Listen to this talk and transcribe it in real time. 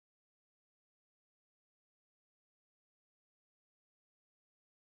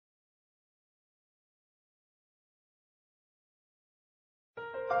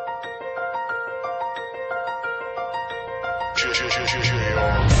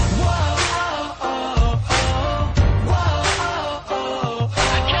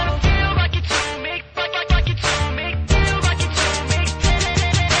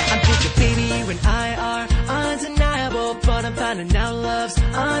Now love's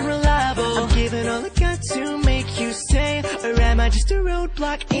unreliable. I'm giving all I got to make you stay, or am I just a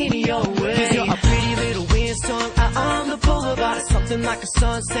roadblock in your way? 'Cause you're a pretty little windstorm out on the boulevard, something like a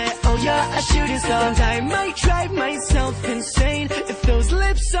sunset. Oh, you're a shooting star, and I might drive myself insane if those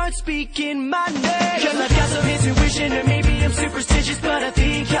lips start speaking my name. 'Cause I've got some intuition, or maybe I'm superstitious, but I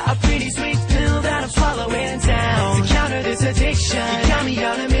think you're a pretty sweet pill that I'm swallowing down. To counter this addiction, you got me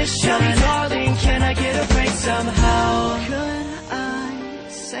on a mission. Tell me, darling, can I get a break somehow?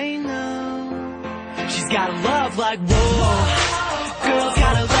 Say no. She's got a love like whoa. Girls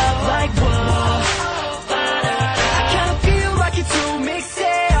got a love like whoa. I kinda feel like it don't make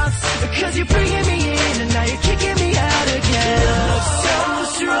sense, because you're bringing me in and now you're kicking me out again. Love so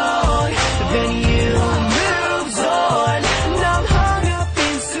strong, then you moves on. Now I'm hung up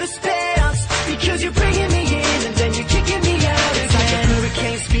in suspense, because you're bringing me in and then you're kicking me out again. It's like a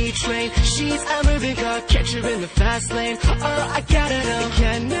hurricane speed train, she's a moving car, catch her in the fast lane. Oh, I gotta know,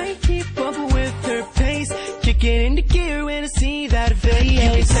 can I keep up with her pace? Kicking into gear when I see that face. You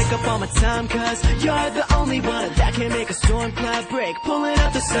can take up all my time, 'cause you're the only one that can make a storm cloud break, pulling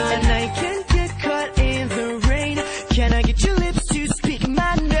up the sun. And I can't get caught in the rain. Can I get your lips to speak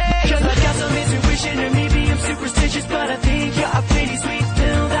my name? 'Cause I've got some intuition, or maybe I'm superstitious, but I think you're a pretty sweet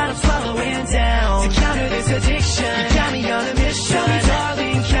pill that I'm swallowing down. To counter this addiction, you got me on a mission. Tell me,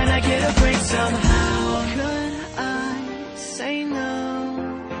 darling, can I get a break somehow? Could I say no?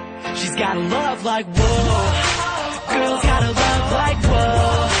 She's got a love like whoa. Girls got a love like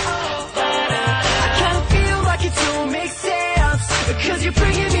whoa. I kinda feel like it don't make sense, because you're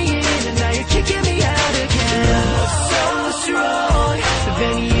bringing me in and now you're kicking me out again. Love so strong,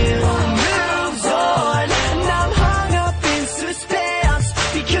 then you moves on. Now I'm hung up in suspense,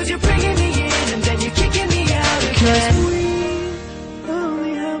 because you're bringing me in and then you're kicking me out again. 'Cause we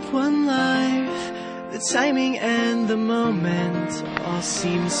only have one life. The timing and the moment all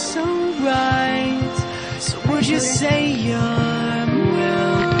seem so right. So would you say your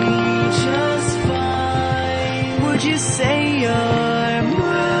will be just fine? Would you say your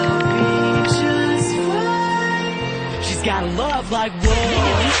will be just fine? She's got a love like whoa.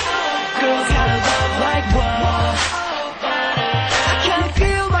 Girls got a love like whoa. I kinda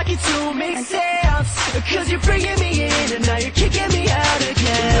feel like it don't make sense, because you're bringing me in and now you're kicking me out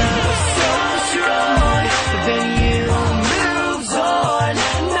again. So strong, then you moves on.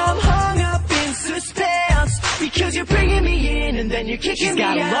 Now I'm hung up in suspense, because you're bringing me in and then you're kicking me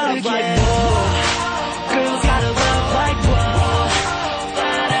out again. She's got a love like whoa.